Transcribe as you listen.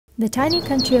The tiny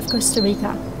country of Costa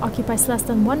Rica occupies less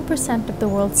than 1% of the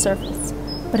world's surface,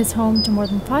 but is home to more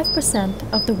than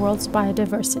 5% of the world's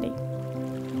biodiversity.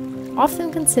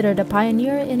 Often considered a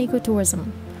pioneer in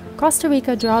ecotourism, Costa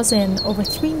Rica draws in over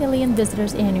 3 million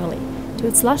visitors annually to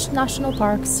its lush national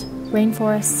parks,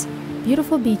 rainforests,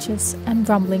 beautiful beaches, and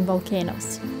rumbling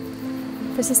volcanoes.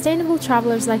 For sustainable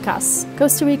travelers like us,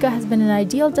 Costa Rica has been an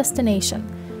ideal destination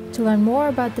to learn more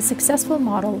about the successful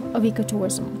model of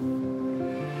ecotourism.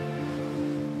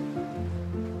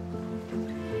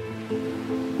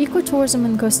 Ecotourism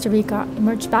in Costa Rica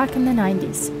emerged back in the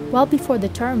 90s, well before the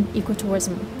term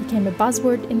ecotourism became a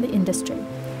buzzword in the industry.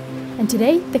 And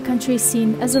today, the country is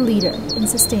seen as a leader in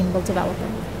sustainable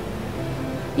development.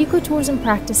 Ecotourism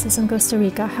practices in Costa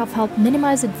Rica have helped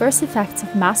minimize adverse effects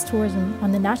of mass tourism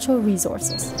on the natural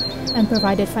resources and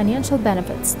provided financial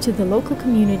benefits to the local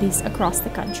communities across the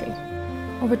country.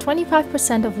 Over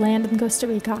 25% of land in Costa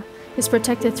Rica is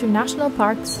protected through national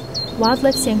parks,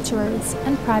 wildlife sanctuaries,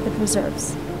 and private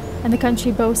reserves. And the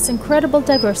country boasts incredible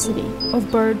diversity of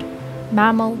bird,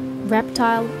 mammal,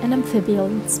 reptile, and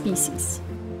amphibian species.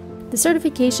 The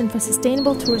Certification for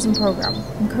Sustainable Tourism program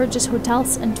encourages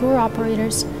hotels and tour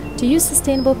operators to use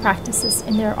sustainable practices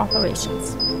in their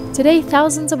operations. Today,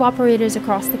 thousands of operators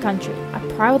across the country are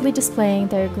proudly displaying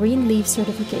their Green Leaf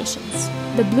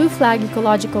certifications. The Blue Flag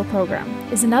Ecological Program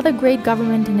is another great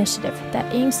government initiative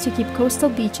that aims to keep coastal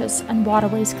beaches and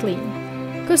waterways clean.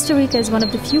 Costa Rica is one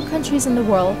of the few countries in the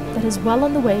world that is well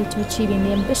on the way to achieving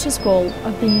the ambitious goal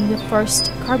of being the first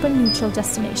carbon-neutral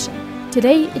destination.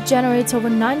 Today, it generates over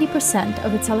 90%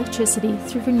 of its electricity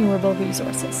through renewable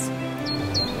resources.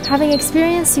 Having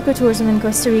experienced ecotourism in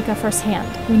Costa Rica firsthand,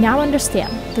 we now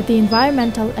understand that the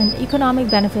environmental and economic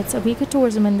benefits of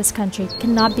ecotourism in this country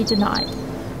cannot be denied.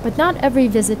 But not every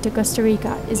visit to Costa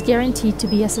Rica is guaranteed to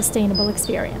be a sustainable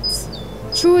experience.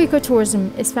 True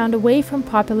ecotourism is found away from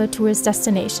popular tourist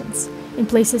destinations, in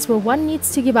places where one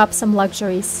needs to give up some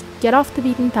luxuries, get off the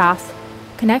beaten path,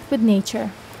 connect with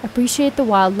nature, appreciate the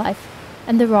wildlife,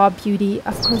 and the raw beauty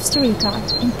of Costa Rica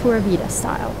in Pura Vida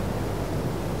style.